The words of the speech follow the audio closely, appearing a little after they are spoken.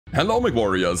Hello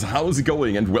Mechwarriors, how's it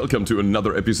going, and welcome to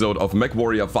another episode of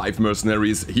Mechwarrior 5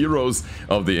 Mercenaries Heroes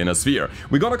of the Inner Sphere.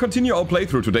 We're gonna continue our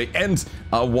playthrough today, and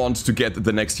I want to get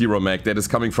the next hero mech that is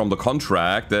coming from the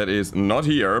contract that is not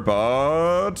here,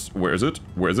 but... Where is it?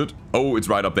 Where is it? Oh, it's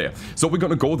right up there. So we're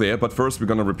gonna go there, but first we're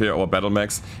gonna repair our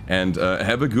Battlemechs and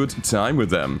have a good time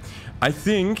with them. I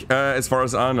think, as far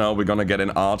as I know, we're gonna get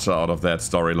an archer out of that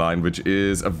storyline, which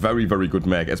is a very, very good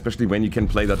mech, especially when you can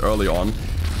play that early on.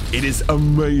 It is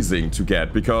amazing to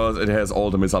get, because it has all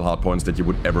the missile hardpoints that you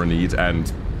would ever need, and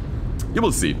you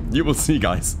will see,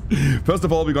 guys. First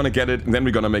of all, we're gonna get it, and then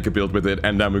we're gonna make a build with it,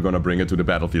 and then we're gonna bring it to the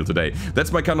battlefield today.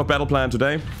 That's my kind of battle plan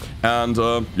today, and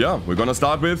yeah, we're gonna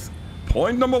start with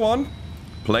point number 1.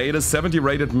 Play the 70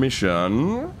 rated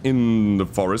mission in the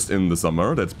forest in the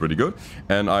summer. That's pretty good.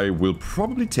 And I will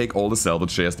probably take all the salvage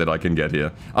shares that I can get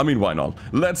here. I mean, why not?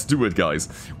 Let's do it, guys.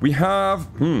 We have,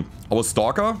 our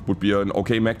Stalker would be an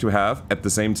okay mech to have. At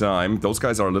the same time, those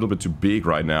guys are a little bit too big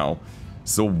right now.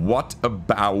 So what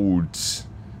about our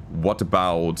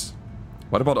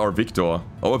Victor?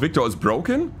 Our Victor is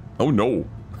broken? Oh no.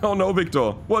 Oh no,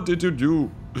 Victor. What did you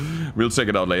do? We'll check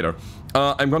it out later.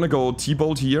 I'm gonna go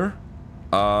T-Bolt here.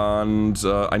 And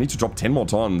I need to drop 10 more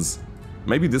tons.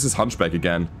 Maybe this is Hunchback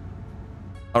again.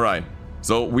 Alright,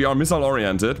 so we are missile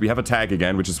oriented. We have a tag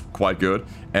again, which is quite good.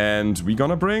 And we're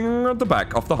gonna bring the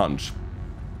back of the Hunch.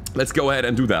 Let's go ahead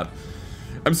and do that.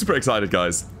 I'm super excited,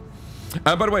 guys.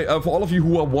 By the way, for all of you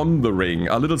who are wondering,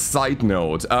 a little side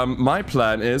note. My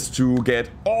plan is to get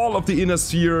all of the Inner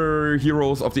Sphere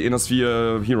heroes of the Inner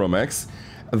Sphere hero mechs.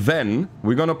 Then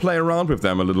we're gonna play around with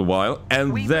them a little while,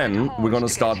 and then we're gonna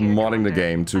start modding the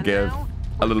game to give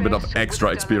a little bit of extra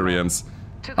experience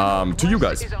to you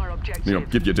guys. You know,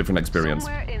 give you a different experience.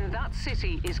 Let's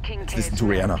listen to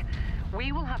Rihanna.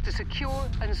 We will have to secure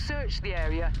and search the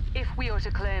area if we are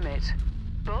to claim it.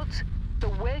 But the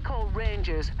Wakehall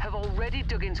Rangers have already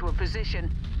dug into a position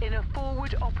in a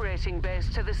forward operating base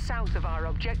to the south of our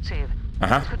objective.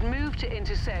 And could move to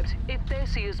intercept if they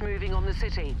see us moving on the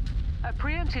city. A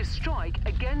preemptive strike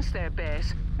against their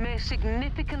base may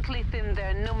significantly thin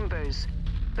their numbers,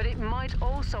 but it might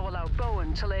also allow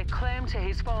Bowen to lay claim to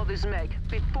his father's mech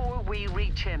before we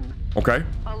reach him. Okay.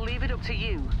 I'll leave it up to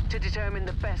you to determine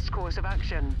the best course of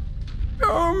action.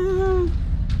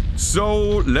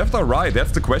 So left or right?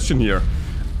 That's the question here.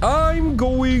 I'm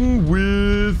going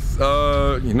with,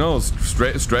 you know,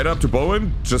 straight up to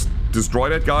Bowen. Just destroy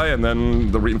that guy, and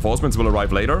then the reinforcements will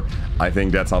arrive later. I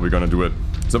think that's how we're gonna do it.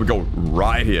 So we go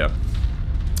right here.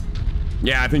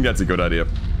 Yeah, I think that's a good idea.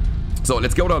 So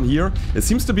let's go down here. It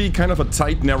seems to be kind of a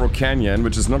tight, narrow canyon,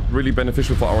 which is not really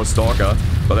beneficial for our Stalker.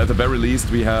 But at the very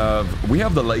least, we have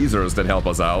the lasers that help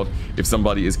us out if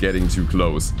somebody is getting too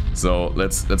close. So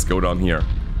let's go down here.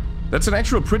 That's an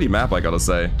actual pretty map, I gotta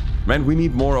say. Man, we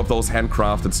need more of those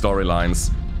handcrafted storylines.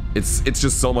 It's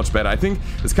just so much better. I think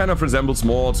this kind of resembles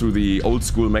more to the old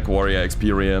school Mechwarrior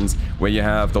experience, where you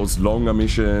have those longer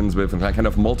missions with kind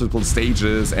of multiple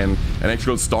stages and an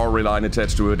actual storyline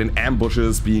attached to it, and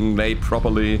ambushes being laid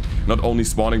properly, not only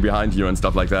spawning behind you and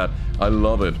stuff like that. I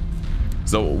love it.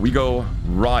 So we go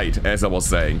right, as I was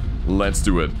saying. Let's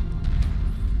do it.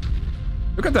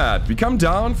 Look at that. We come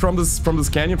down from this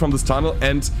canyon, from this tunnel,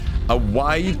 and a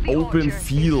wide open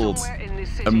field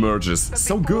emerges.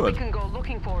 So good.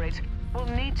 We'll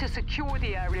need to secure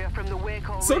the area from the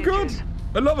Wakehall So good.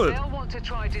 I love it. They'll want to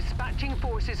try dispatching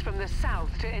forces from the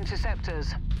south to intercept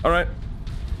us. All right.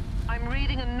 I'm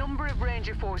reading a number of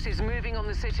Ranger forces moving on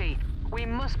the city. We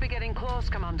must be getting close,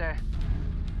 Commander.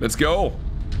 Let's go.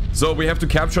 So we have to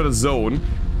capture the zone.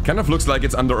 Kind of looks like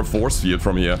it's under a force field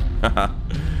from here.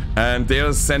 And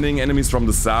they're sending enemies from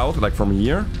the south, like from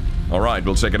here. All right,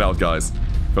 we'll check it out, guys.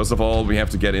 First of all, we have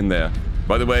to get in there.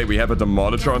 By the way, we have a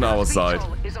demolisher on our side.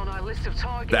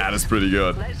 That is pretty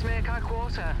good. Let's make our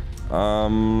quarter.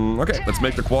 Okay, let's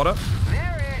make the quarter.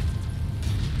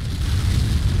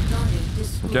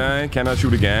 Okay, can I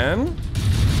shoot again?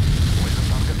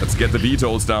 Let's get the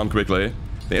VTOLs down quickly.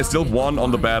 There's still one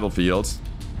on the battlefield.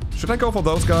 Should I go for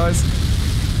those guys?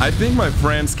 I think my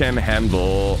friends can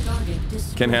handle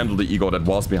the ego that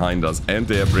was behind us, and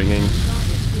they're bringing...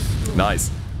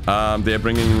 Nice. They're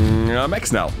bringing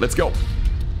mechs now. Let's go.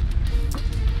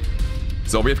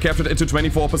 So we have captured it to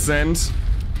 24%.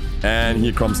 And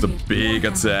here comes the big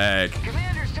attack.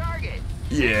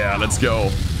 Yeah, let's go.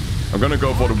 I'm gonna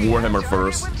go for the Warhammer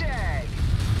first.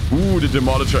 Ooh, the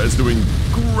Demolisher is doing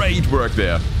great work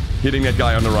there. Hitting that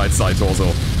guy on the right side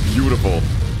also. Beautiful.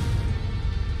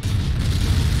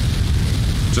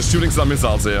 Just shooting some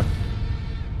missiles here.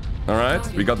 Alright,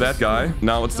 we got that guy.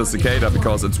 Now it's the Cicada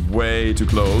because it's way too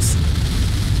close.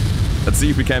 Let's see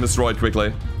if we can destroy it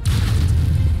quickly.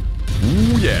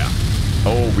 Ooh, yeah.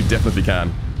 Oh, we definitely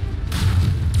can.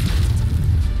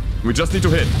 We just need to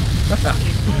hit.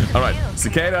 Alright,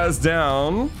 Cicada is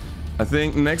down. I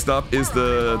think next up is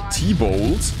the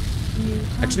T-Bolt.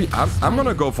 Actually, I'm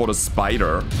gonna go for the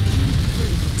Spider.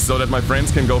 So that my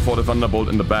friends can go for the Thunderbolt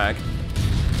in the back.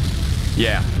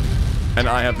 Yeah. And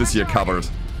I have this here covered.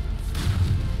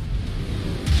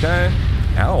 Okay.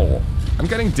 Ow. I'm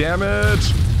getting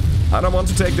damage. I don't want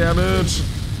to take damage.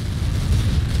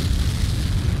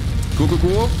 Cool, cool,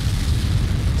 cool.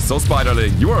 So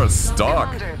Spiderling, you are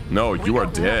stuck. Commander, No, you are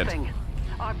dead. Nothing.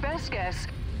 Our best guess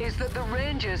is that the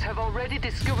Rangers have already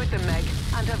discovered the Mech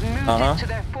and have moved it to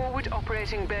their forward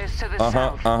operating base to the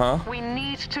south. We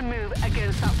need to move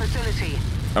against that facility.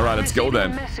 Alright, let's go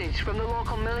then. A message from the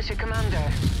local militia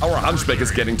commander. Our Hunchback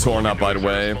is getting torn up, by the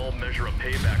way.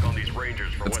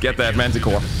 Let's get that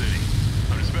Manticore.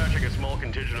 I'm dispatching a small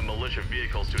contingent of militia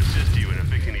vehicles to assist you in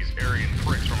evicting these Aryan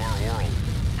pricks from our world.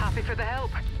 Happy for the help.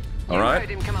 Alright. You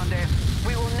heard him, Commander.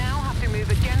 We will now have to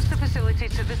move against the facility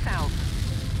to the south.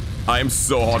 I am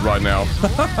so hot right now.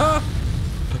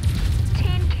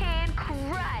 Tin can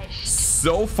crush.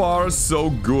 So far, so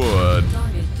good.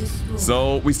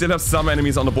 So, we still have some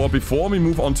enemies on the board before we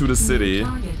move on to the city.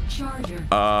 We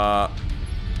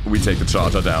take the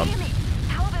charger down. Damn it.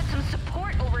 How about some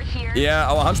support over here?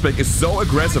 Yeah, our Hunchback is so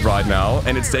aggressive right now,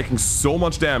 and it's taking so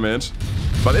much damage.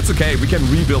 But it's okay, we can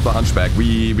rebuild the Hunchback.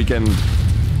 We can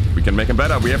make him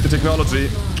better. We have the technology.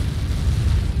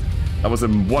 That was a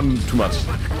one too much.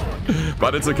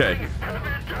 But it's okay.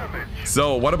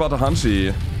 So, what about the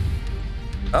Hunchy?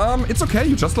 It's okay,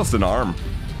 you just lost an arm.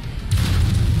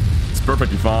 It's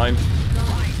perfectly fine.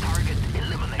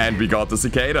 And we got the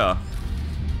Cicada.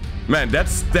 Man, that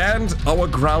stand our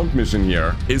ground mission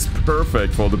here is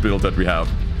perfect for the build that we have.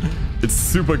 It's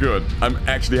super good. I'm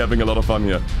actually having a lot of fun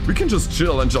here. We can just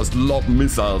chill and just lob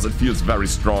missiles. It feels very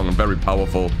strong and very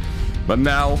powerful. But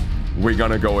now, we're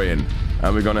gonna go in.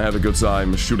 And we're gonna have a good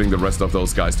time shooting the rest of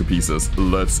those guys to pieces.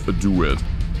 Let's do it.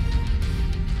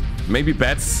 Maybe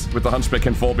Bats with the Hunchback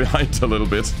can fall behind a little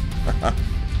bit.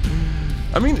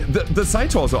 I mean, the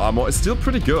side torso armor is still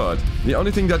pretty good. The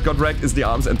only thing that got wrecked is the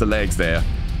arms and the legs there.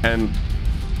 And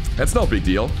that's no big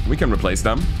deal. We can replace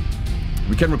them.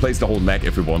 We can replace the whole mech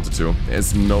if we wanted to.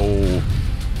 There's no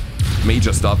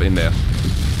major stuff in there. You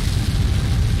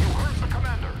heard the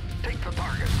commander. Take the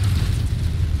target.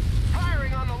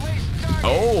 Firing on the waist target.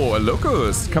 Oh, a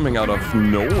Locust coming out of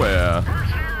nowhere.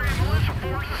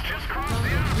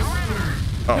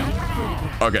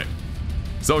 Oh, okay.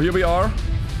 So here we are.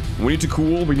 We need to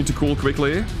cool. We need to cool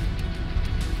quickly.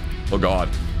 Oh god.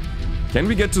 Can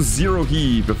we get to 0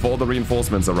 heat before the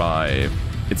reinforcements arrive?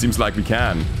 It seems like we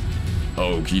can.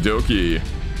 Okie dokie.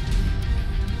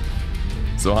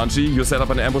 So Hunchy, you set up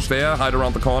an ambush there. Hide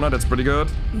around the corner. That's pretty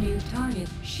good. New target.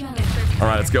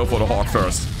 Alright, let's go for the Hawk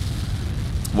first.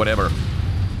 Whatever.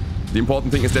 The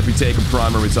important thing is that we take a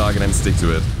primary target and stick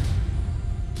to it.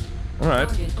 Alright.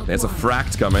 There's a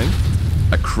fract coming.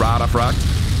 A Krata fract.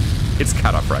 It's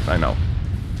Cataphracт, I know.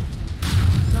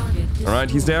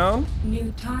 Alright, he's down.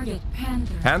 New target.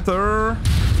 Panther. Panther.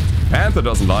 Panther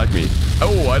doesn't like me.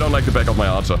 Oh, I don't like the back of my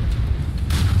archer.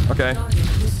 Okay.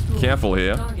 Careful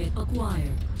here. Target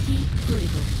acquired. Heat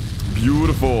critical.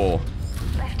 Beautiful.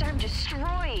 Left arm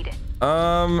destroyed.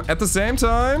 At the same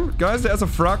time, guys, there's a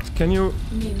fract. Can you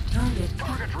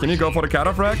go for the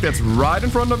Cataphracts? That's right in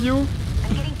front of you. I'm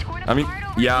getting torn I mean, apart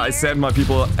over yeah, I here. sent my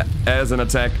people as an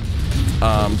attack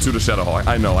to the Shadowhawk.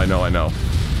 I know. Lost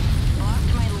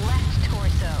my left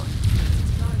torso.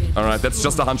 Alright, that's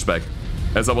just a Hunchback.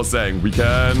 As I was saying, we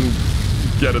can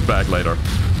get it back later.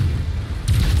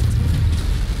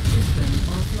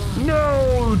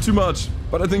 No, too much.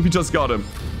 But I think we just got him.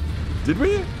 Did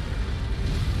we?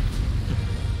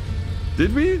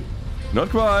 Did we? Not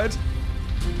quite.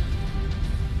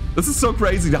 This is so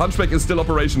crazy. The Hunchback is still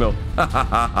operational.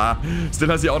 Still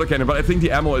has the autocannon, but I think the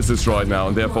ammo is destroyed now,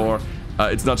 and therefore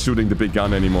it's not shooting the big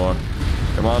gun anymore.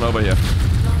 Come on over here.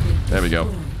 There we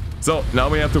go. So now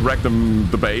we have to wreck the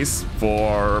base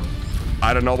for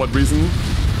I don't know what reason.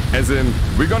 As in,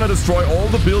 we're gonna destroy all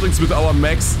the buildings with our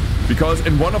mechs, because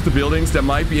in one of the buildings there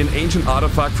might be an ancient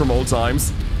artifact from old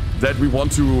times that we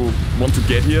want to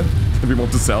get here, that we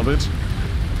want to salvage.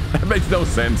 That makes no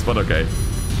sense, but okay.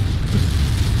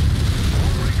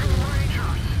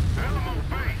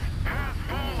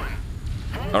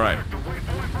 Alright.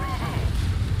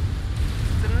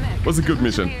 Was a good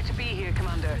mission. To be here,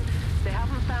 Commander. They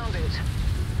haven't found it.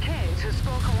 Kate has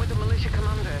spoken with the militia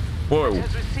commander. Whoa. It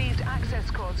has received access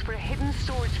codes for a hidden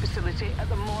storage facility at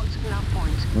the marked nav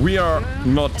point. We are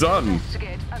Move not and done.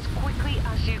 Investigate as quickly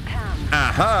as you can.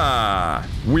 Aha!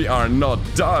 We are not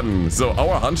done. So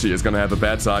our Hunchy is gonna have a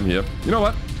bad time here. You know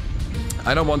what?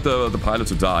 I don't want the pilot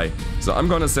to die. So I'm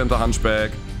gonna send the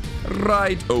Hunchback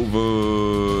right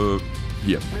over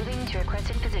here. Moving to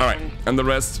requested position. Alright, and the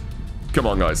rest, come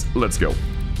on guys, let's go.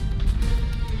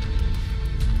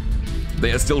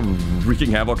 They are still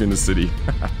wreaking havoc in the city.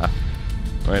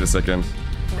 Wait a second.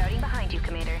 Routing behind you,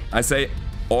 Commander. I say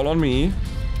all on me.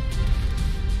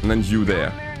 And then you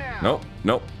there. No,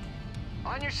 no.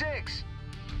 On your 6.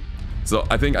 So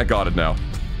I think I got it now.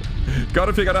 Got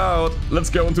it figured out. Let's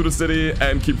go into the city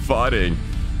and keep fighting.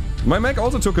 My mech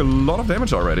also took a lot of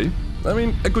damage already. I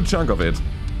mean, a good chunk of it.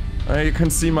 I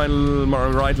can see my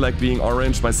right leg being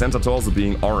orange, my center torso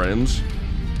being orange.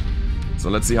 So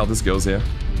let's see how this goes here.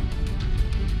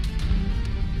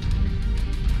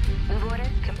 Move order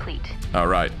complete.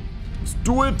 Alright, let's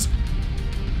do it!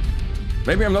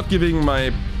 Maybe I'm not giving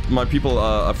my people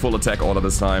a full attack order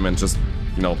this time and just,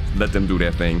 you know, let them do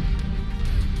their thing.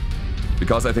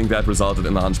 Because I think that resulted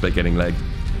in the Hunchback getting legged.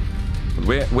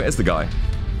 But where is the guy?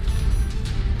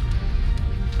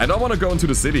 I don't want to go into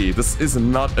the city. This is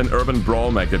not an urban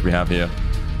brawl mech that we have here.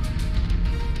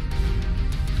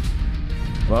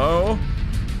 Hello?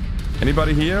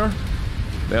 Anybody here?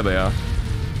 There they are.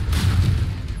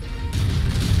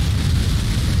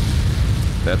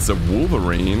 That's a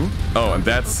Wolverine. Oh, and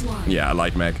that's... Yeah, I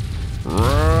like Mech.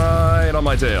 Right on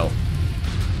my tail.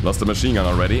 Lost a machine gun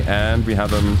already, and we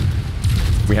have him...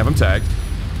 We have him tagged.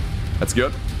 That's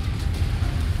good.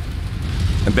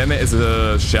 And then there is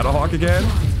a Shadowhawk again.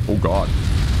 Oh god.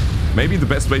 Maybe the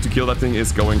best way to kill that thing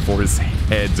is going for his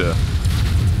head.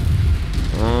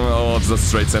 Oh, it's a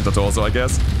straight center torso, I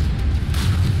guess.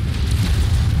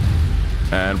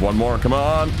 And one more, come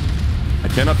on. I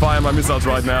cannot fire my missiles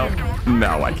right now.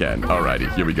 Now I can.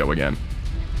 Alrighty, here we go again.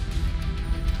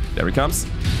 There he comes.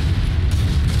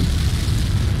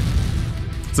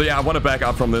 So yeah, I want to back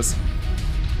up from this.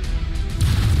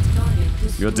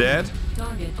 You're dead?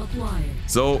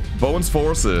 So, Bowen's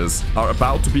forces are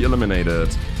about to be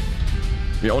eliminated.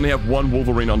 We only have one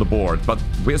Wolverine on the board, but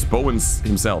where's Bowen's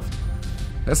himself?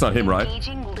 That's not him, right?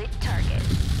 Engaging lit target.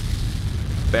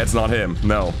 That's not him,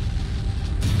 no.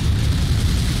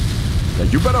 Yeah,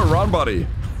 you better run, buddy.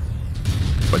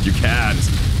 But you can't.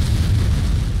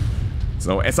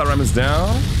 So, SRM is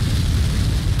down.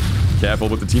 Careful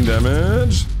with the team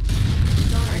damage.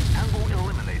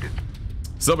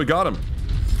 So, we got him.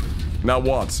 Now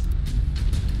what?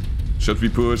 Should we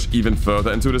push even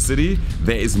further into the city?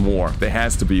 There is more. There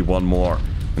has to be one more.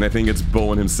 And I think it's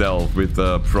Bowen himself with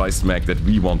the price mech that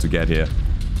we want to get here.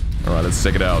 Alright, let's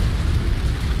check it out.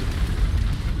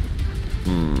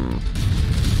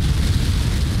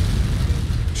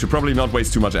 Should probably not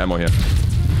waste too much ammo here.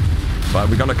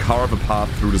 But we're gonna carve a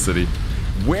path through the city.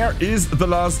 Where is the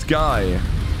last guy?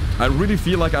 I really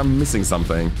feel like I'm missing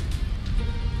something.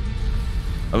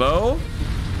 Hello?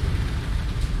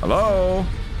 Hello?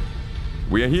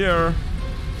 We're here.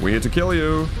 We're here to kill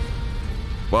you.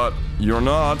 But you're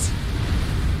not.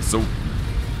 So,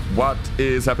 what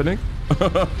is happening?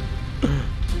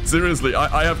 Seriously,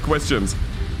 I have questions.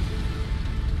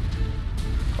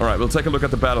 Alright, we'll take a look at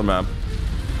the battle map.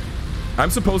 I'm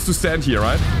supposed to stand here,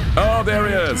 right? Oh, there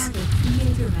he is!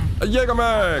 A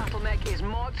Jägermech! Battlemech is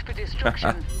marked for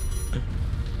destruction.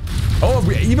 Oh,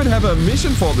 we even have a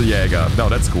mission for the Jäger. No,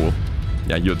 that's cool.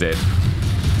 Yeah, you're dead.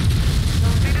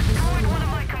 They destroyed one of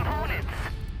my components.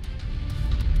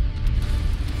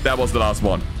 That was the last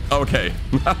one. Okay.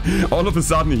 All of a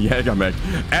sudden, Jägermech.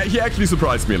 He actually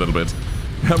surprised me a little bit.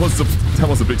 That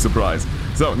was a big surprise.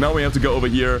 So, now we have to go over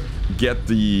here, get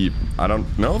the... I don't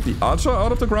know, the archer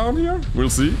out of the ground here? We'll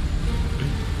see.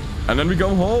 And then we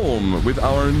go home with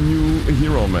our new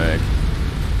hero mech.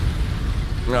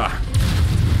 Ah.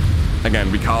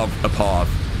 Again, we carve a path.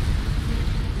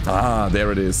 Ah,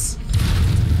 there it is.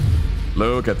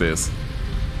 Look at this.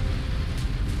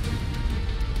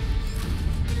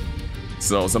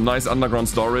 So, some nice underground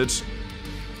storage.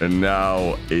 And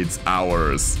now it's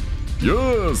ours.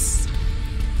 Yes!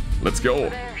 Let's go.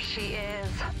 There she is.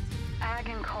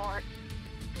 Agincourt.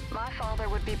 My father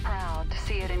would be proud to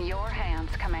see it in your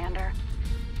hands, Commander.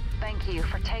 Thank you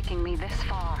for taking me this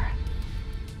far.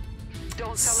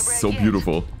 Don't celebrate So yet.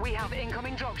 beautiful. We have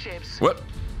incoming dropships. What?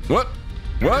 What?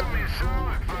 What?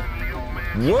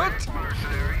 What?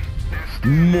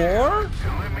 More?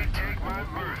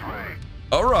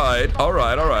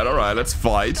 Alright, let's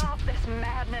fight. Stop this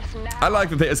madness now. I like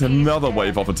that there is another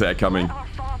wave of attack coming. Let our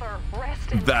father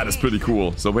rest in That is peace. pretty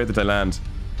cool. So where did I land?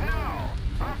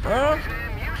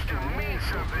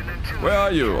 Where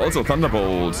are you? Also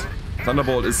Thunderbolt.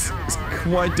 Thunderbolt is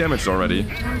quite damaged already.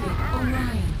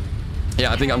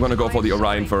 Yeah, I think I'm gonna go for the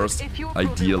Orion first,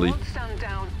 ideally.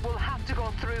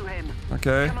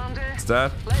 Okay, what's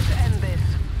that?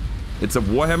 It's a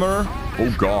Warhammer.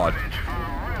 Oh god.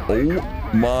 Oh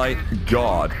my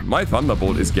god. My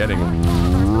Thunderbolt is getting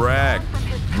wrecked.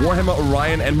 Warhammer,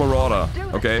 Orion and Marauder.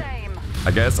 Okay,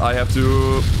 I guess I have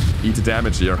to eat the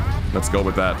damage here. Let's go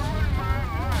with that.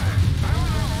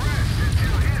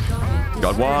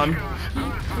 Got one.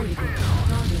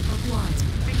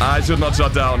 I should not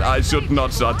shut down. I should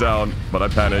not shut down. But I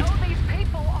panicked.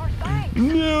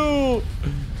 No!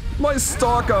 My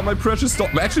Stalker, my precious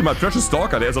Stalker. Actually, my precious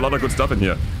Stalker, there's a lot of good stuff in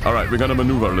here. Alright, we're gonna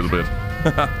maneuver a little bit.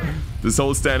 This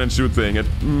whole stand and shoot thing, it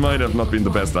might have not been the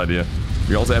best idea.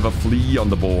 We also have a flea on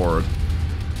the board.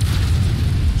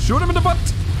 Shoot him in the butt!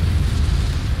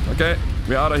 Okay,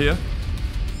 we're out of here.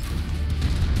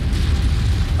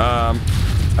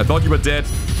 I thought you were dead.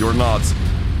 You're not.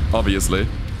 Obviously.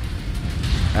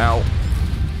 Ow.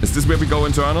 Is this where we go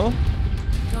internal?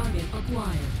 Target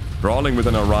acquired. Brawling with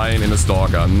an Orion in a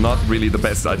Stalker. Not really the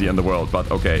best idea in the world, but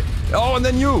okay. Oh, and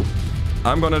then you!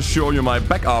 I'm gonna show you my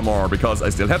back armor, because I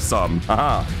still have some.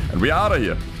 Haha. And we're out of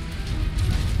here.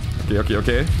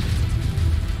 Okay.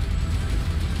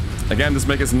 Again, this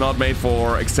mech is not made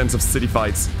for extensive city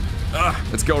fights.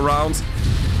 Let's go around.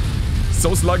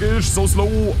 So sluggish, so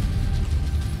slow.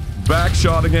 Back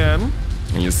shot again.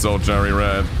 And you're so cherry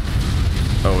red.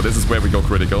 Oh, this is where we go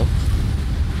critical.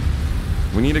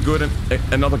 We need a good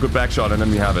another good back shot and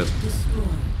then we have it.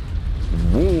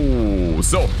 Whoa.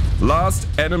 So, last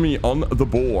enemy on the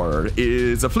board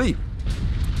is a flea.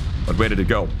 But where did it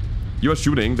go? You are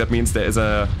shooting, that means there is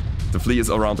the flea is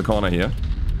around the corner here.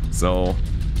 So,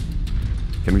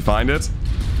 can we find it?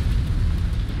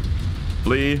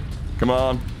 Flea, come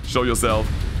on, show yourself.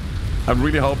 I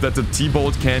really hope that the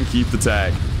T-Bolt can keep the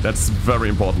tag. That's very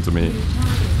important to me.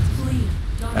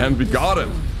 And we got it.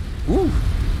 Ooh.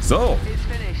 So,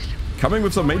 coming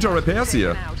with some major repairs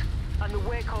here. And the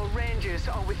Waycall Rangers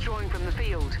are withdrawing from the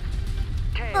field.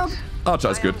 Kate,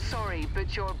 Archer's good. I'm sorry,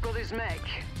 but your brother's mech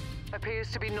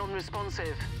appears to be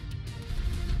non-responsive.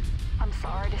 I'm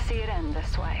sorry to see it end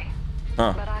this way.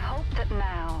 But I hope that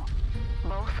now,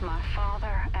 both my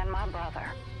father and my brother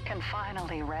can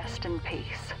finally rest in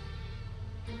peace.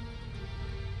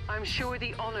 I'm sure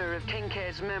the honor of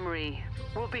Kincaid's memory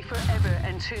will be forever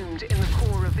entombed in the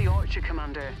core of the Archer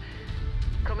Commander.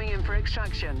 Coming in for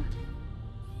extraction.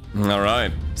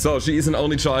 Alright, so she is an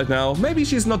only child now. Maybe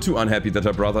she's not too unhappy that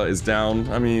her brother is down.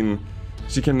 I mean,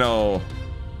 she can now,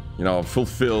 you know,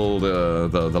 fulfill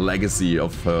the legacy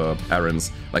of her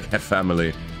parents, like have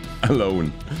family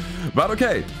alone. But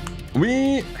okay,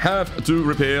 we have to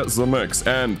repair the mechs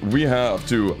and we have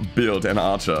to build an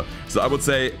archer. So I would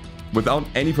say, without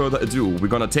any further ado, we're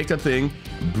gonna take that thing,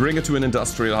 bring it to an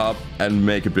industrial hub and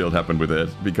make a build happen with it.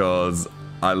 Because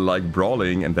I like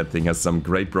brawling and that thing has some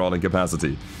great brawling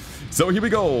capacity. So here we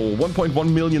go,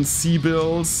 1.1 million C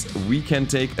bills. We can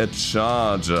take a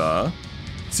charger.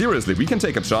 Seriously, we can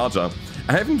take a charger.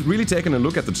 I haven't really taken a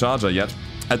look at the charger yet.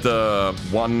 At the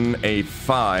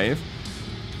 1A5.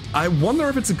 I wonder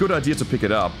if it's a good idea to pick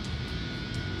it up.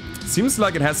 Seems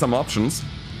like it has some options.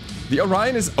 The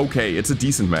Orion is okay, it's a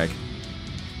decent mech.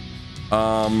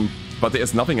 But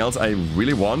there's nothing else I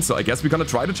really want, so I guess we're gonna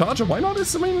try the charger. Why not?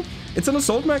 I mean, it's an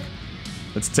assault mech.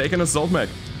 Let's take an assault mech.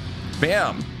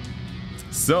 Bam!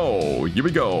 So, here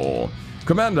we go.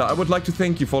 Commander, I would like to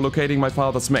thank you for locating my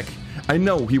father's mech. I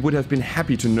know he would have been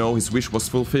happy to know his wish was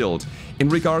fulfilled. In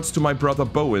regards to my brother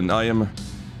Bowen, I'm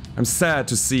sad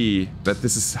to see that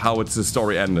this is how the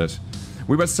story ended.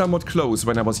 We were somewhat close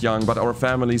when I was young, but our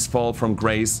family's fall from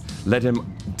grace led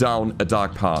him down a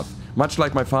dark path. Much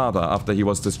like my father after he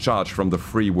was discharged from the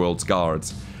Free World's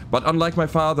Guards. But unlike my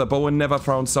father, Bowen never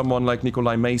found someone like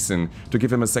Nikolai Mason to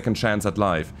give him a second chance at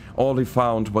life. All he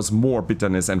found was more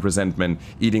bitterness and resentment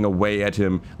eating away at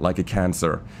him like a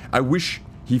cancer. I wish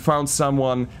he found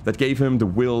someone that gave him the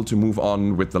will to move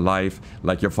on with the life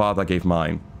like your father gave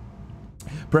mine.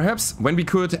 Perhaps when we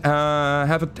could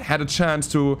have had a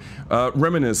chance to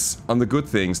reminisce on the good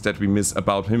things that we miss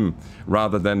about him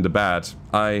rather than the bad,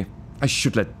 I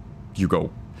should let you go.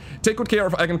 Take good care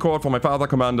of Agincourt for my father,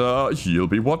 Commander. He'll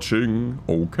be watching.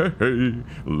 Okay,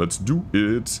 let's do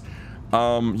it.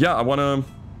 Yeah, I wanna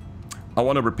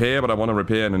repair, but I wanna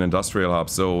repair in an industrial hub.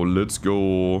 So let's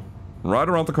go right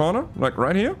around the corner, like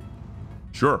right here.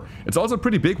 Sure. It's also a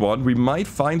pretty big one. We might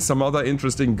find some other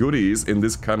interesting goodies in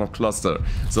this kind of cluster.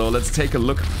 So let's take a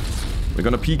look. We're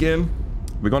gonna peek in.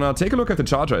 We're gonna take a look at the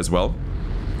charger as well.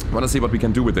 I want to see what we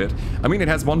can do with it. I mean, it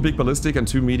has 1 big ballistic and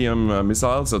 2 medium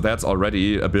missiles, so that's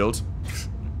already a build.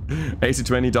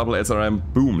 AC-20, double SRM,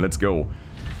 boom, let's go.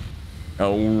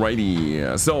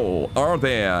 Alrighty, so are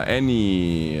there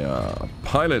any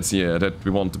pilots here that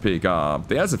we want to pick up?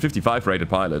 There's a 55 rated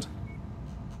pilot.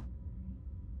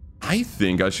 I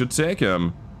think I should take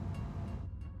him.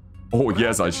 Oh,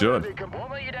 yes, I should.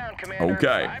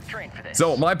 Okay,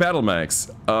 so my Battlemechs.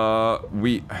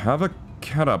 We have a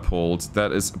catapult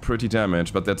that is pretty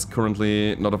damaged, but that's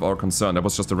currently not of our concern. That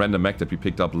was just a random mech that we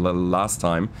picked up last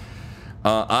time.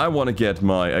 I want to get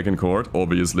my Agincourt,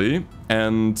 obviously,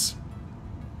 and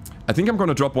I think I'm going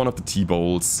to drop one of the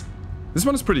T-bolts. This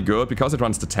one is pretty good because it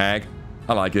runs the tag.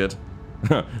 I like it.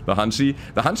 The Hanshi.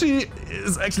 The Hanshi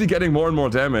is actually getting more and more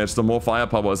damage the more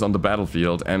firepower is on the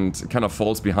battlefield and kind of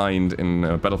falls behind in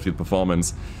battlefield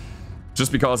performance.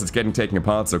 Just because it's getting taken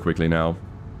apart so quickly now.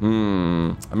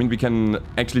 I mean, we can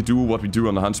actually do what we do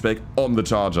on the Hunchback on the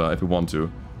Charger if we want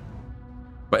to.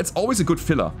 But it's always a good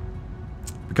filler.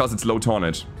 Because it's low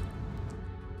tonnage.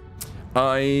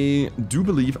 I do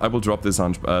believe I will drop this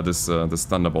this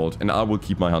Thunderbolt and I will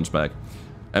keep my Hunchback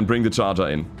and bring the Charger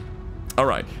in.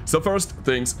 Alright, so first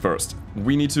things first.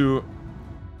 We need to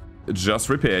just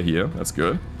repair here, that's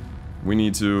good. We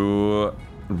need to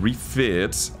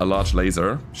refit a large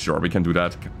laser. Sure, we can do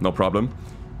that, no problem.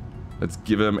 Let's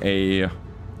give him a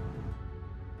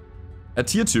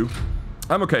tier 2.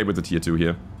 I'm okay with the tier 2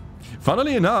 here.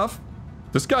 Funnily enough,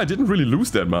 this guy didn't really lose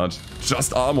that much,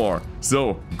 just armor.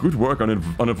 So, good work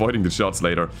on avoiding the shots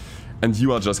later. And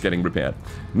you are just getting repaired.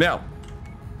 Now,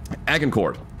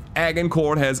 Agincourt.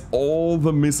 Agincourt has all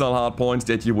the missile hardpoints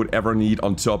that you would ever need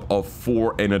on top of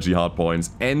 4 energy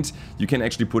hardpoints. And you can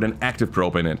actually put an active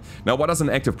probe in it. Now, what does an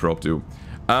active probe do?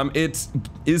 It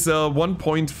is a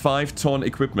 1.5 ton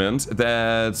equipment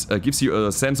that gives you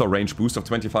a sensor range boost of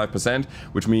 25%,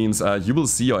 which means you will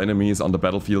see your enemies on the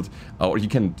battlefield, or you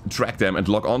can track them and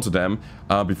lock onto them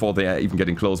before they are even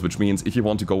getting close, which means if you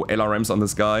want to go LRMs on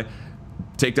this guy,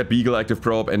 take that Beagle active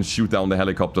probe and shoot down the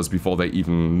helicopters before they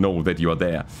even know that you are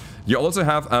there. You also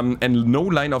have a no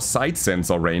line of sight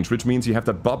sensor range, which means you have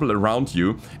that bubble around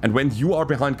you, and when you are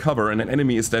behind cover and an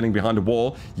enemy is standing behind a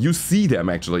wall, you see them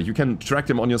actually. You can track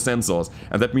them on your sensors,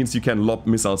 and that means you can lob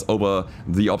missiles over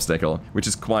the obstacle, which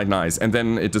is quite nice, and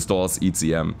then it distorts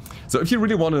ECM. So if you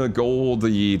really want to go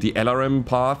the LRM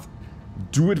path,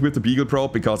 do it with the Beagle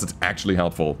probe because it's actually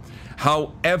helpful.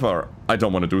 However, I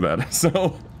don't want to do that,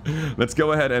 so let's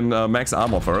go ahead and max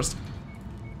armor first.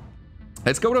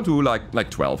 Let's go down to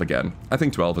like 12 again. I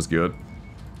think 12 is good.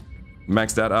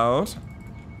 Max that out.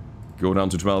 Go down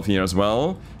to 12 here as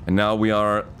well. And now we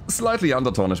are slightly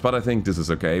under tonnage, but I think this is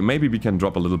okay. Maybe we can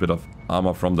drop a little bit of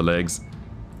armor from the legs.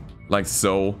 Like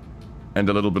so. And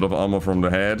a little bit of armor from the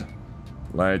head.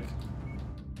 Like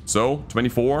so.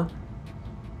 24.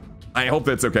 I hope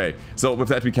that's okay. So with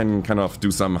that we can kind of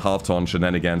do some half-ton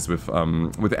shenanigans with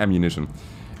ammunition.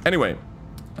 Anyway,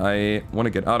 I want to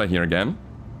get out of here again.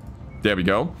 There we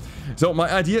go. So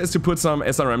my idea is to put some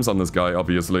SRMs on this guy,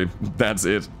 obviously. That's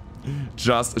it.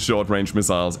 Just short-range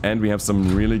missiles. And we have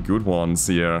some really good ones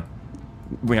here.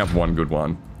 We have one good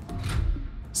one.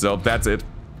 So that's it.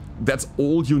 That's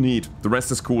all you need. The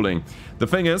rest is cooling. The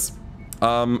thing is,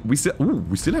 we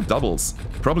still have doubles.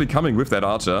 Probably coming with that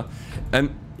archer.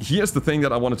 And here's the thing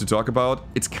that I wanted to talk about.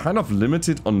 It's kind of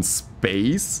limited on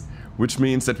space, which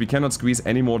means that we cannot squeeze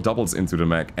any more doubles into the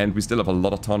mech, and we still have a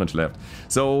lot of tonnage left.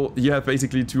 So you have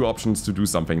basically 2 options to do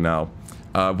something now,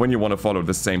 when you want to follow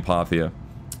the same path here.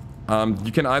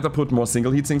 You can either put more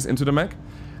single heatsinks into the mech,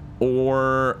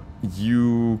 or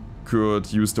you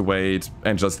could use the weight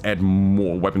and just add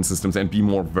more weapon systems and be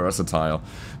more versatile.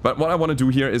 But what I want to do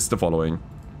here is the following.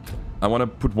 I want to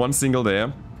put 1 single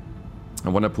there. I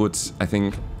want to put, I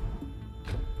think,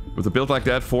 with a build like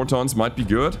that, 4 tons might be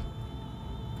good.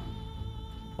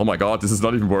 Oh my god, this is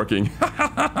not even working.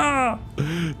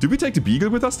 Do we take the Beagle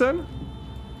with us then?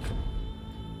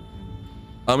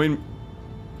 I mean,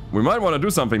 we might want to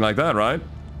do something like that, right?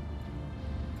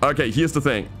 Okay, here's the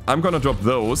thing. I'm gonna drop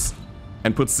those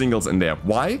and put singles in there.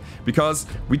 Why? Because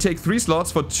we take 3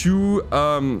 slots for 2,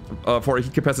 for a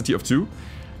heat capacity of 2.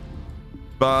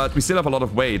 But we still have a lot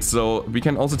of weight, so we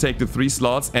can also take the 3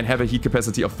 slots and have a heat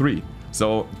capacity of 3.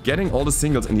 So getting all the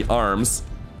singles in the arms,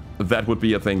 that would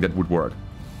be a thing that would work.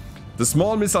 The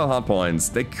small missile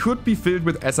hardpoints, they could be filled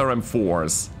with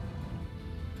SRM4s.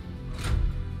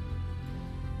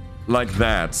 Like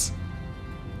that.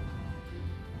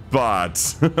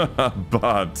 But,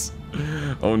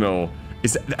 oh no.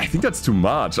 I think that's too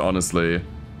much, honestly.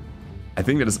 I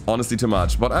think that is honestly too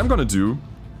much. What I'm gonna do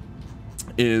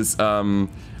is, I'm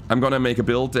I'm gonna make a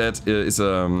build that is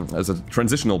a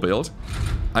transitional build.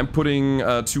 I'm putting 2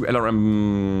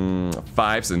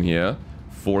 LRM5s in here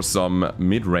for some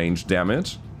mid-range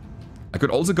damage. I could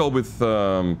also go with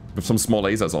some small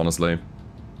lasers, honestly.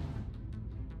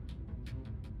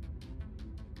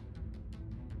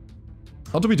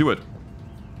 How do we do it?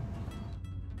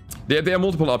 There are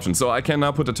multiple options, so I can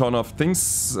now put a ton of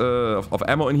things, of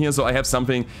ammo in here, so I have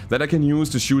something that I can use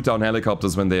to shoot down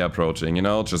helicopters when they are approaching, you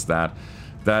know, just that.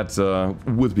 That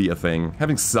would be a thing,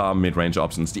 having some mid-range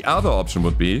options. The other option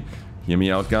would be, hear me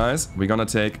out guys, we're gonna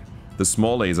take the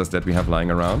small lasers that we have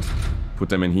lying around, put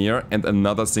them in here, and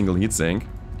another single heatsink,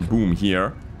 boom,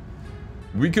 here.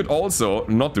 We could also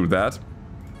not do that,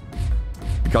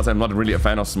 because I'm not really a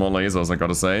fan of small lasers, I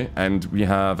gotta say, and we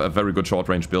have a very good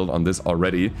short-range build on this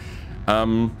already.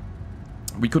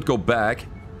 We could go back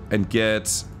and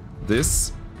get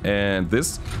this and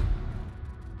this.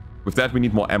 With that we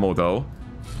need more ammo though.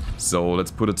 So let's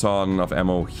put a ton of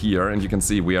ammo here, and you can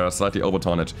see we are slightly over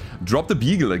tonnage. Drop the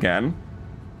Beagle again,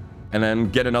 and then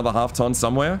get another half ton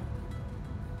somewhere.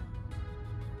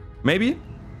 Maybe?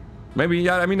 Maybe,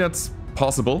 yeah, I mean that's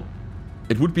possible.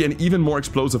 It would be an even more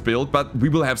explosive build, but we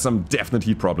will have some definite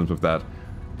heat problems with that.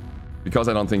 Because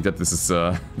I don't think that this is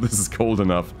this is cold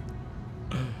enough.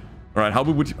 Alright, how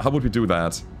would we do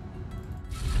that?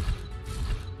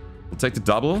 We'll take the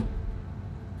double.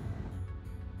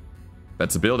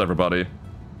 That's a build, everybody.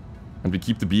 And we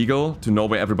keep the Beagle to know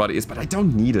where everybody is, but I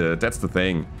don't need it, that's the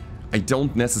thing. I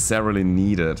don't necessarily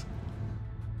need it.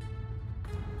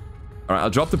 Alright, I'll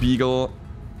drop the Beagle.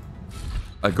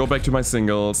 I'll go back to my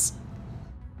singles.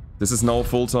 This is no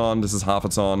full ton, this is half a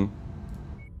ton.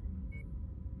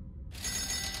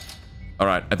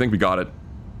 Alright, I think we got it.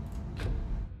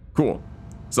 Cool.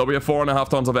 So we have 4.5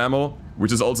 tons of ammo,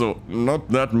 which is also not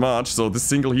that much, so this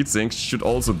single heatsink should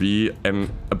also be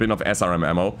a bin of SRM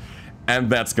ammo. And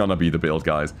that's gonna be the build,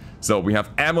 guys. So we have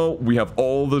ammo, we have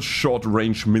all the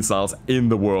short-range missiles in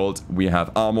the world, we have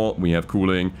armor, we have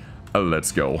cooling.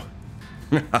 Let's go.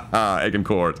 Egg and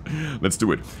cord. Let's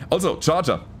do it. Also,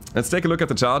 charger. Let's take a look at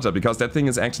the charger, because that thing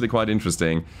is actually quite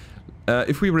interesting.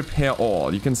 If we repair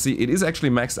all, you can see it is actually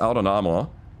maxed out on armor.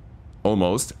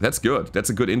 Almost. That's good. That's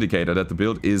a good indicator that the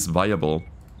build is viable.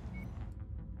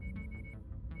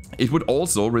 It would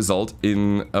also result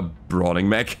in a brawling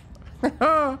mech.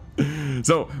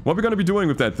 So, what we're gonna be doing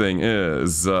with that thing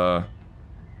is... we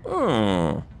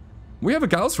have a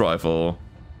Gauss rifle.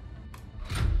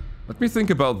 Let me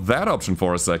think about that option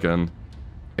for a second.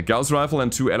 A Gauss rifle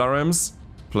and 2 LRMs,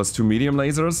 plus 2 medium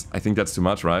lasers? I think that's too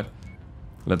much, right?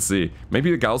 Let's see.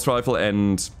 Maybe a Gauss rifle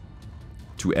and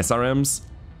 2 SRMs?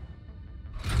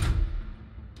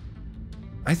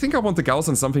 I think I want the Gauss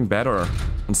on something better.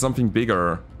 On something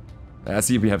bigger. I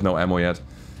see we have no ammo yet.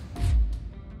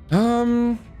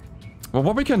 Well,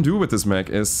 what we can do with this mech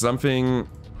is something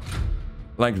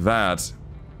like that.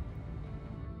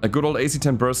 A good old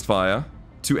AC-10 burst fire.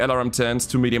 2 LRM-10s,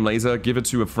 2 medium laser, give it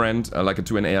to a friend,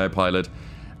 to an AI pilot,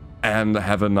 and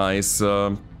have a nice,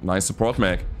 nice support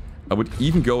mech. I would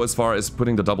even go as far as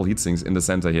putting the double heatsinks in the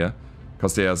center here,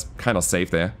 because they are kind of safe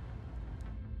there.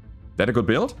 That a good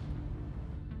build?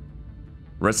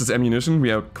 Rest is ammunition. We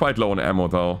are quite low on ammo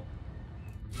though.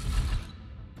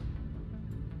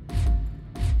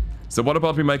 So what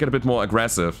about we make it a bit more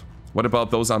aggressive? What about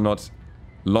those are not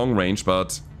long range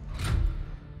but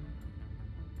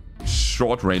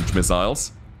short range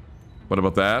missiles? What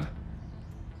about that?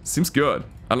 Seems good.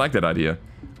 I like that idea.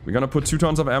 We're gonna put 2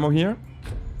 tons of ammo here.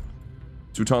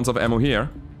 2 tons of ammo here.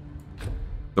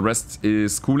 The rest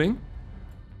is cooling.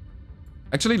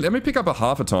 Actually, let me pick up a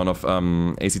half a ton of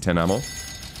AC-10 ammo.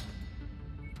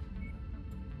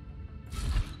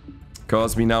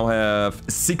 Because we now have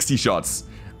 60 shots.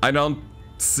 I don't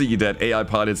see that AI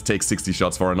pilots take 60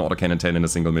 shots for an autocannon 10 in a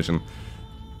single mission.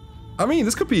 I mean,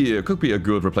 this could be a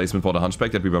good replacement for the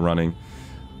Hunchback that we were running.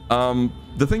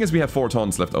 The thing is we have 4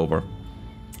 tons left over.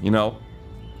 You know?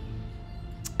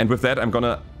 And with that, I'm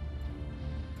gonna...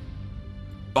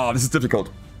 Oh, this is difficult.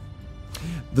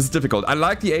 This is difficult. I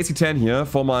like the AC-10 here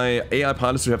for my AI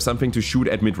pilots to have something to shoot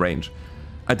at mid-range.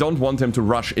 I don't want them to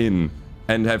rush in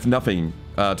and have nothing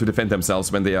to defend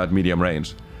themselves when they are at medium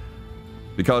range.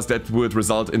 Because that would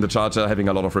result in the charger having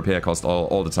a lot of repair cost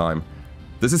all the time.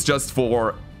 This is just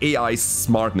for AI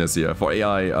smartness here, for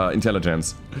AI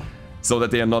intelligence. So that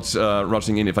they are not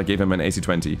rushing in if I gave them an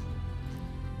AC-20.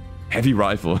 Heavy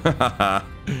rifle.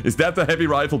 Is that the heavy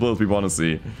rifle build we want to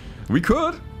see? We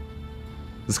could.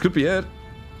 This could be it.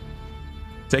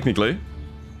 Technically.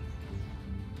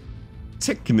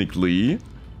 Technically.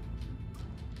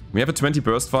 We have a 20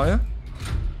 burst fire.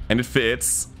 And it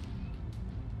fits.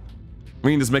 I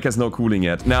mean, this mech has no cooling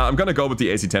yet. Now, I'm gonna go with the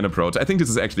AC-10 approach. I think this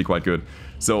is actually quite good.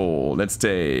 So, let's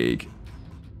take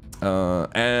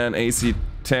an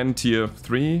AC-10 tier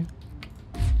 3.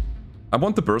 I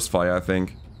want the burst fire, I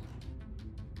think.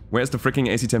 Where's the freaking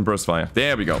AC-10 burst fire?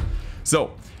 There we go.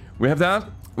 So, we have that.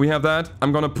 We have that.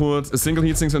 I'm gonna put a single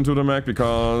heatsinks into the mech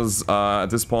because at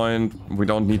this point we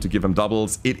don't need to give him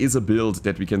doubles. It is a build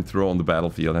that we can throw on the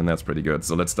battlefield and that's pretty good.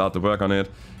 So let's start the work on it.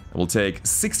 It will take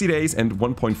 60 days and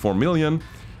 1.4 million.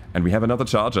 And we have another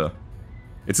charger.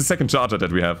 It's the second charger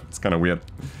that we have. It's kind of weird.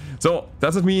 So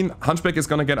does it mean Hunchback is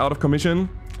gonna get out of commission?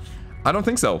 I don't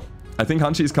think so. I think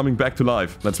Hunchy is coming back to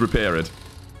life. Let's repair it.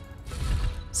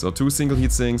 So 2 single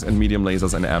heatsinks and medium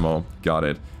lasers and ammo. Got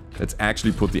it. Let's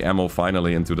actually put the ammo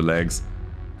finally into the legs.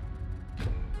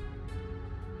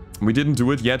 We didn't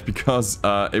do it yet because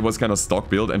it was kind of stock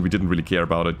build and we didn't really care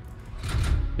about it.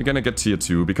 You're gonna get tier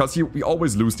 2 because we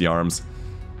always lose the arms.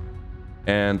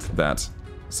 And that.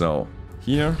 So,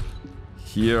 here,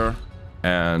 here,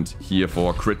 and here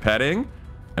for crit padding.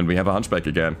 And we have a Hunchback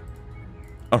again.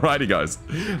 Alrighty guys,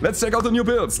 let's check out the new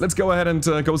builds. Let's go ahead and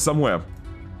go somewhere.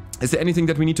 Is there anything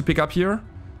that we need to pick up here?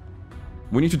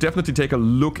 We need to definitely take a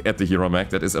look at the hero mech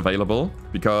that is available,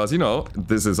 because, you know,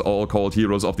 this is all called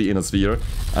Heroes of the Inner Sphere,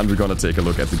 and we're gonna take a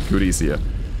look at the goodies here.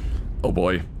 Oh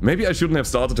boy, maybe I shouldn't have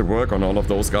started to work on all of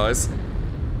those guys,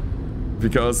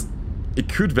 because it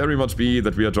could very much be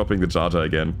that we are dropping the charger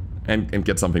again, and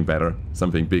get something better,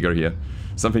 something bigger here,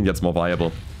 something that's more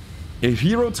viable. A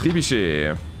hero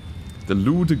trebuchet, the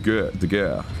Loup de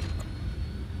Guerre.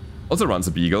 Also runs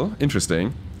a beagle,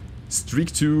 interesting.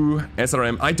 Streak 2,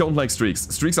 SRM. I don't like streaks.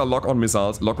 Streaks are lock-on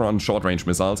missiles, lock-on short-range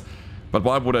missiles. But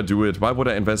why would I do it? Why would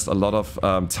I invest a lot of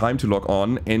time to lock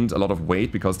on and a lot of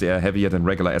weight because they are heavier than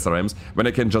regular SRMs when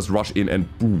I can just rush in and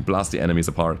boom, blast the enemies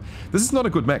apart? This is not a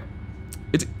good mech.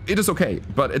 It is okay,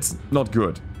 but it's not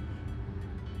good.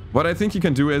 What I think you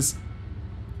can do is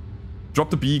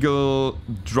drop the beagle,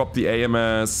 drop the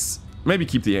AMS, maybe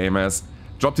keep the AMS,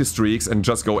 drop the streaks and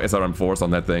just go SRM force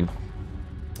on that thing.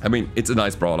 I mean, it's a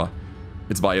nice brawler.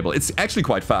 It's viable. It's actually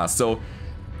quite fast, so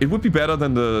it would be better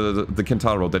than the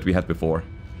Kentaro that we had before.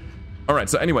 Alright,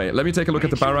 so anyway, let me take a look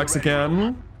at the barracks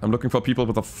again. I'm looking for people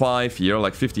with a 5 here,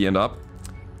 like 50 and up.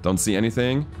 Don't see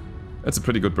anything. That's a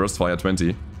pretty good burst fire,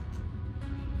 20.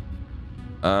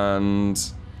 And...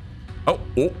 Oh,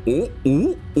 I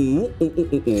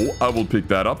will pick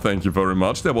that up, thank you very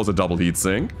much. There was a double heat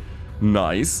sink.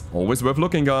 Nice. Always worth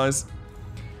looking, guys.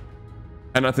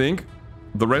 And I think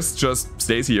the rest just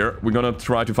stays here. We're gonna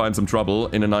try to find some trouble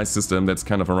in a nice system that's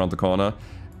kind of around the corner.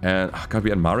 And, oh god, we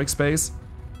had Marek space?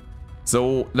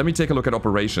 So, let me take a look at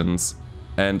operations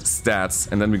and stats,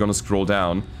 and then we're gonna scroll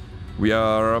down. We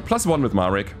are +1 with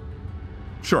Marek.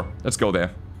 Sure, let's go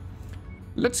there.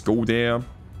 Let's go there.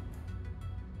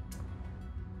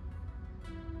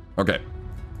 Okay.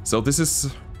 So this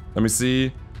is, let me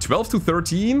see, 12 to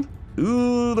 13?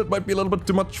 Ooh, that might be a little bit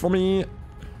too much for me.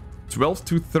 12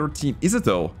 to 13. Is it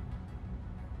though?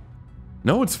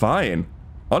 No, it's fine.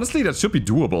 Honestly, that should be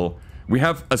doable. We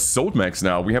have assault mechs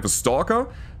now. We have a stalker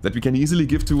that we can easily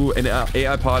give to an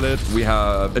AI pilot. We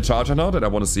have a charger now that I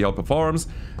want to see how it performs.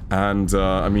 And,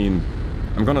 I mean,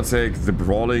 I'm gonna take the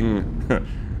brawling...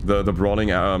 the brawling,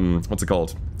 what's it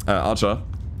called? Archer.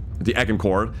 The Agam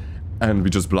Core. And we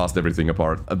just blast everything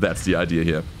apart. That's the idea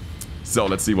here. So,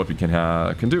 let's see what we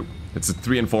can do. It's a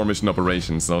 3 and 4 mission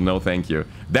operation, so no thank you.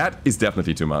 That is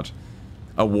definitely too much.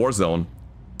 A war zone.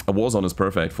 A war zone is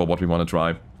perfect for what we want to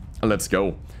try. Let's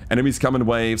go. Enemies come in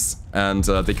waves, and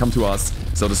they come to us.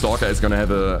 So the Stalker is gonna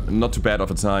have a not too bad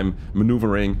of a time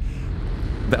maneuvering.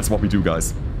 That's what we do,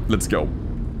 guys. Let's go.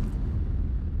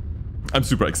 I'm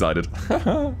super excited.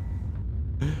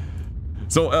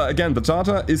 So, again, the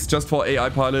charger is just for AI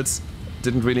pilots.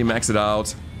 Didn't really max it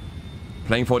out.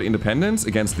 Playing for the Independence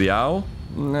against the OW?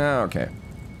 Nah, okay.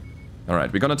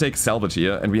 Alright, we're gonna take salvage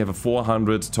here, and we have a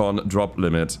 400-ton drop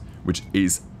limit, which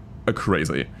is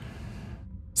crazy.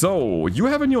 So, you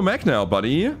have a new mech now,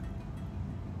 buddy.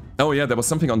 Oh yeah, there was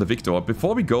something on the Victor.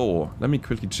 Before we go, let me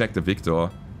quickly check the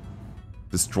Victor.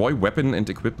 Destroy weapon and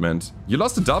equipment. You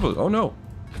lost a double. Oh no.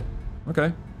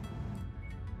 Okay.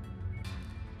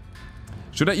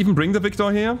 Should I even bring the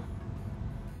Victor here?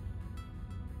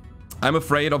 I'm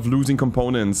afraid of losing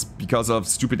components because of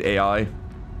stupid AI.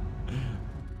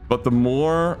 But the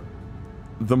more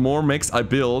mechs I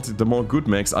build, the more good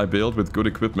mechs I build with good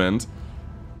equipment,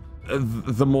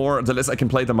 the less I can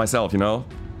play them myself, you know?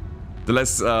 The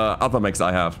less other mechs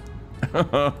I have.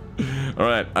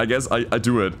 Alright, I guess I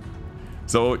do it.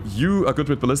 So, you are good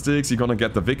with ballistics, you're gonna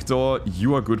get the Victor,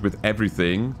 you are good with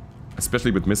everything.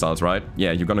 Especially with missiles, right?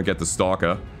 Yeah, you're gonna get the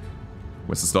Stalker.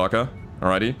 Where's the Stalker?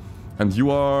 Alrighty. And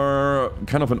you are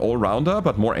kind of an all-rounder,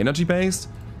 but more energy-based?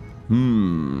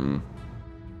 Do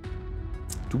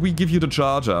we give you the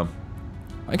Charger?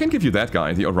 I can give you that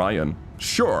guy, the Orion.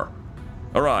 Sure.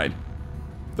 Alright.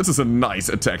 This is a nice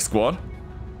attack squad.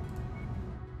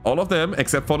 All of them,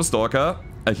 except for the Stalker,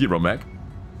 a hero mech.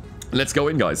 Let's go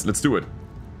in, guys. Let's do it.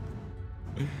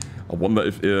 I wonder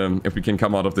if we can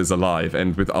come out of this alive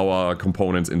and with our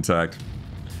components intact.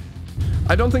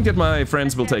 I don't think that my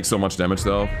friends will take so much damage,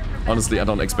 though. Honestly, I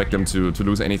don't expect them to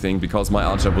lose anything because my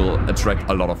archer will attract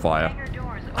a lot of fire.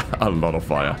 A lot of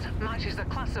fire. Matches the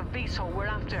class of VTOL we're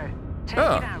after. Take it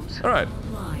Ah, out. alright.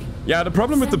 Yeah, the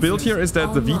problem with the build here is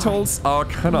that the VTOLs are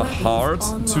kind of hard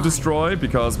to destroy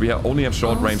because we only have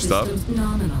short-range stuff.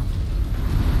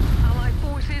 Allied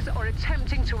forces are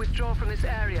attempting to withdraw from this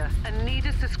area and need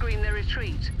us to screen their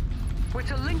retreat. We're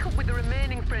to link up with the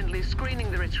remaining friendlies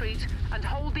screening the retreat and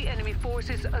hold the enemy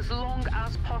forces as long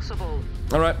as possible.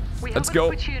 Alright, We let's have go.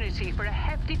 an opportunity for a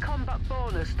hefty combat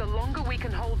bonus the longer we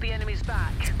can hold the enemies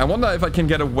back. I wonder if I can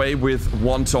get away with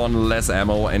 1 ton less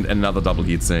ammo and another double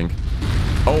heatsink.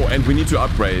 Oh, and we need to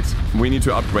upgrade. We need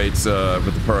to upgrade with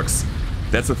the perks.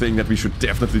 That's the thing that we should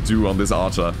definitely do on this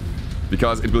archer.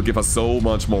 Because it will give us so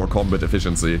much more combat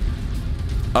efficiency.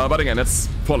 But again, that's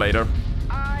for later.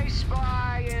 I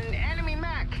spy an enemy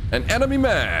mech. An enemy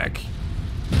mech!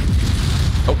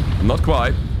 Oh, not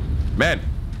quite. Man,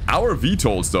 our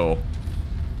VTOLs though.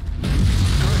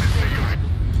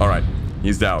 Alright,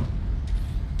 he's down.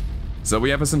 So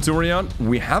we have a Centurion.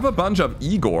 We have a bunch of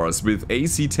Igors with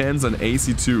AC-10s and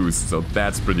AC-2s, so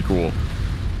that's pretty cool.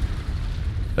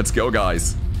 Let's go,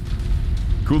 guys.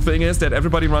 Cool thing is that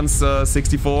everybody runs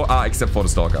 64, except for the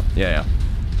Stalker. Yeah.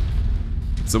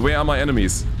 So where are my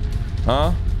enemies?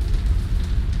 Huh?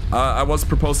 I was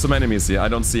proposed some enemies here. I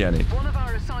don't see any. One of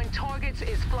our assigned targets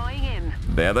is flying in.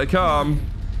 There they come.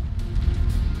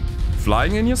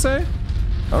 Flying in, you say?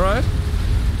 Alright.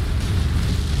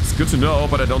 It's good to know,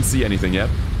 but I don't see anything yet.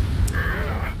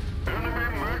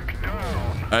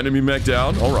 Enemy mech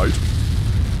down. Alright.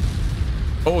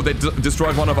 Oh, they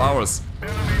destroyed one of ours.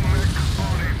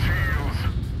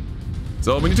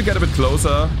 So we need to get a bit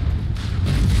closer.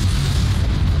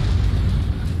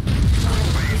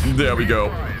 There we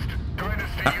go.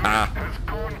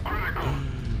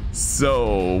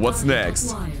 So, what's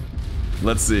next?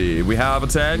 Let's see. We have a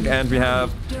tank and we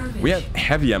have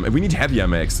heavier. We need heavier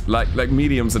mechs, like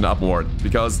mediums and upward,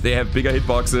 because they have bigger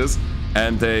hitboxes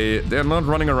and they're not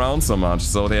running around so much,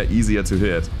 so they're easier to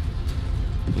hit.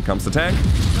 Here comes the tank.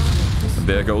 And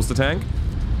there goes the tank.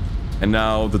 And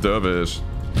now the dervish.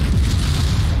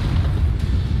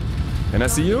 Can I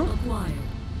see you?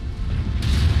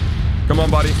 Come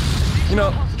on, buddy. You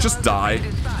know, just die.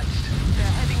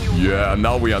 Yeah,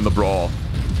 now we're on the Brawl.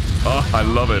 Oh, I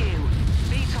love it.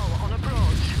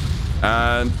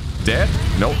 And dead?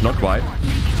 Nope, not quite.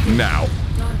 Now.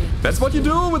 That's what you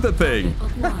do with the thing.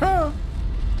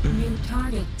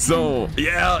 So,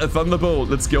 yeah, a Thunderbolt.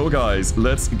 Let's go, guys.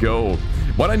 Let's go.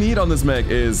 What I need on this mech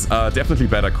is definitely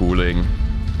better cooling.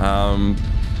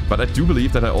 But I do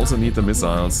believe that I also need the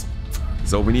missiles.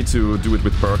 So we need to do it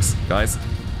with perks, guys.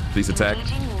 Please attack.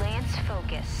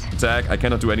 Attack. I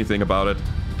cannot do anything about it.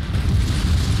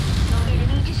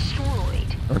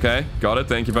 Okay, got it.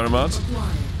 Thank you very much.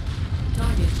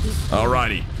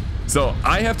 Alrighty. So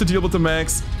I have to deal with the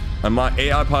mechs, and my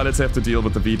AI pilots have to deal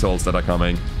with the VTOLs that are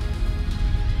coming.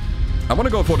 I want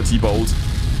to go for the T-Bolt.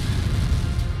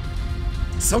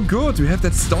 So good. We have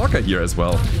that Stalker here as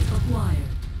well.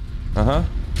 Uh-huh.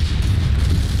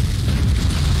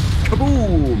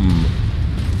 Kaboom!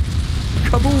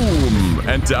 Kaboom!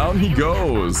 And down he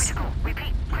goes.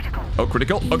 Oh,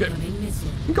 critical. Okay.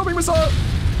 Incoming missile.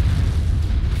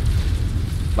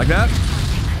 Like that?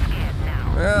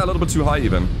 Yeah, a little bit too high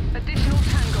even. Additional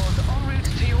tangos en route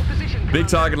to your position. Big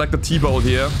target like the T-Bolt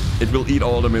here. It will eat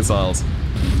all the missiles.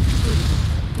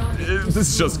 This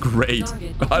is just great.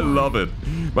 I love it.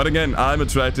 But again, I'm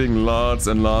attracting lots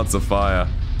and lots of fire.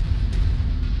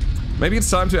 Maybe it's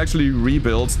time to actually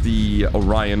rebuild the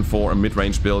Orion for a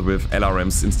mid-range build with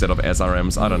LRMs instead of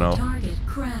SRMs. I don't know.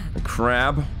 A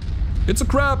crab? It's a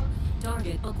crab!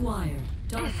 Target acquired.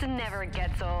 This never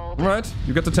gets old. Alright,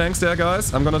 you got the tanks there,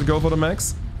 guys. I'm gonna go for the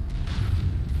mechs.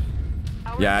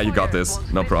 Yeah, you got this.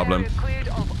 No problem.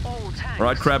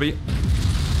 Alright, Krabby.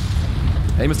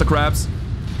 Hey, Mr. Krabs.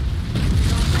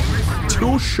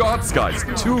 2 shots, guys.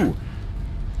 2.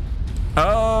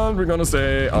 And we're gonna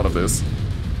stay out of this.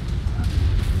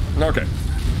 Okay.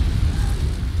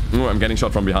 Ooh, I'm getting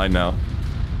shot from behind now.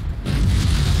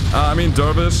 I mean,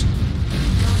 Dervish.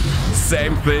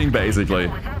 Same thing, basically.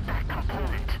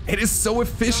 It is so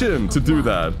efficient to do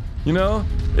that. You know?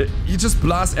 You just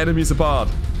blast enemies apart.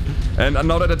 And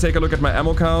now that I take a look at my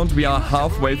ammo count, we are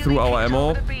halfway through our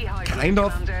ammo. Kind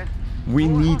of. We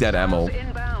need that ammo.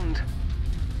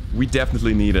 We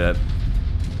definitely need it.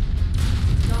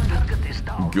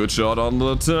 Good shot on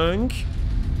the tank.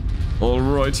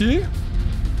 Alrighty.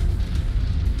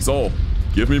 So,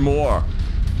 give me more.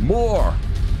 More!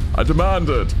 I demand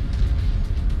it.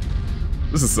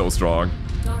 This is so strong.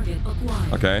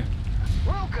 Okay.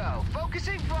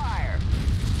 Focusing fire.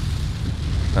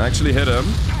 I actually hit him.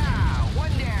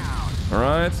 One down.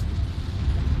 Alright.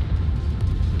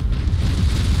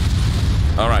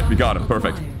 Alright, we got him.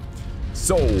 Perfect.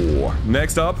 So,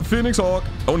 next up, Phoenix Hawk.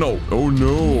 Oh no. Oh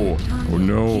no. Oh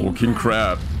no. King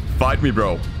Crab. Fight me,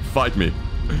 bro. Fight me.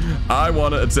 I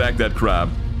want to attack that crab.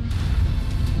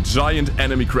 Giant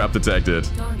enemy crab detected.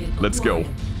 Let's go.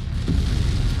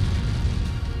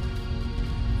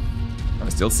 I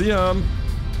still see him.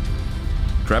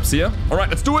 Crab's here. Alright,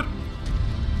 let's do it.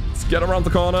 Let's get around the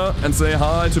corner and say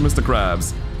hi to Mr.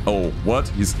 Krabs. Oh, what?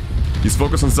 He's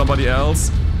focused on somebody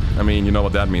else? I mean, you know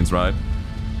what that means, right?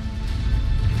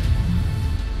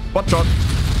 Butt shot.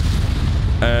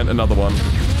 And another one.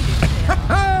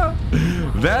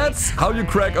 That's how you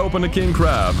crack open a king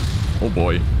crab. Oh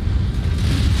boy.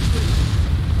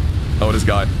 Oh, this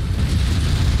guy.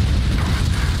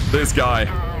 This guy.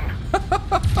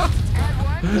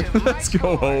 Let's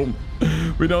go home.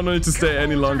 We don't need to stay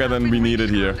any longer than we needed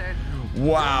here.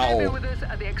 Wow.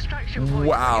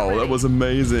 Wow, that was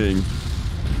amazing.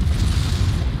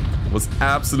 It was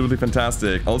absolutely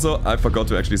fantastic. Also, I forgot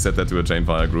to actually set that to a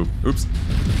chainfire group. Oops.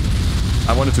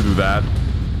 I wanted to do that.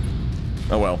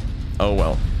 Oh well. Oh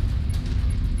well.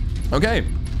 Okay.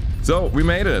 So, we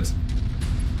made it.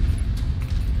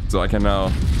 So I can now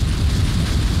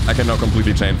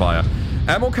completely chainfire.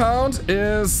 Ammo count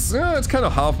is it's kind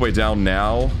of halfway down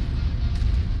now.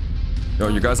 Oh,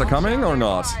 you guys are coming or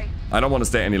not? I don't want to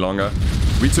stay any longer.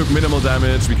 We took minimal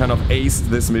damage, we kind of aced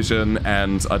this mission,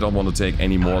 and I don't want to take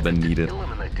any more than needed.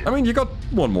 I mean, you got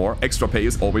one more. Extra pay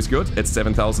is always good. It's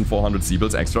 7,400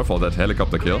 C-bills extra for that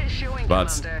helicopter kill.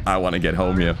 But I want to get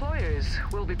home here.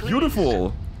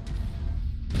 Beautiful!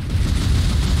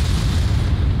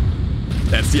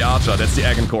 That's the Archer, that's the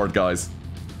Agincourt, guys.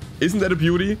 Isn't that a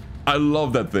beauty? I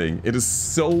love that thing. It is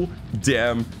so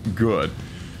damn good.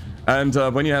 And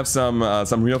when you have some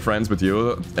real friends with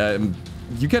you,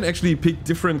 you can actually pick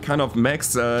different kind of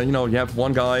mechs. You know, you have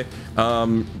one guy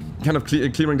kind of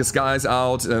clearing the skies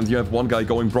out, and you have one guy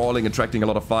going brawling, attracting a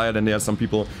lot of fire. Then there are some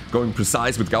people going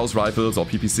precise with Gauss rifles or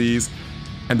PPCs.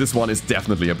 And this one is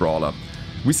definitely a brawler.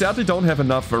 We sadly don't have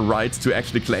enough right to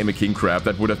actually claim a king crab.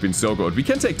 That would have been so good. We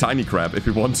can take tiny crab if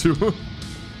we want to.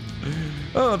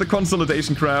 Oh, the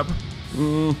consolidation crab.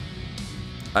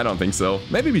 I don't think so.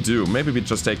 Maybe we do. Maybe we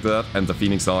just take that and the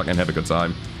Phoenix Hawk and have a good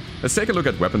time. Let's take a look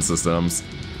at weapon systems.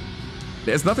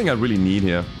 There's nothing I really need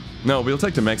here. No, we'll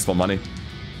take the Mechs for money.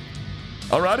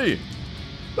 Alrighty.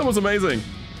 That was amazing.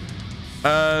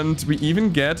 And we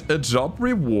even get a job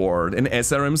reward in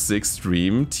SRM6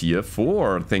 stream tier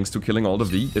 4, thanks to killing all the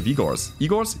Vigors.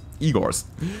 Igors.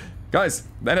 Guys,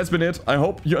 that has been it. I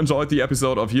hope you enjoyed the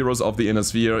episode of Heroes of the Inner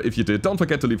Sphere. If you did, don't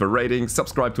forget to leave a rating,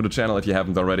 subscribe to the channel if you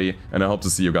haven't already, and I hope to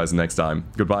see you guys next time.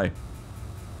 Goodbye.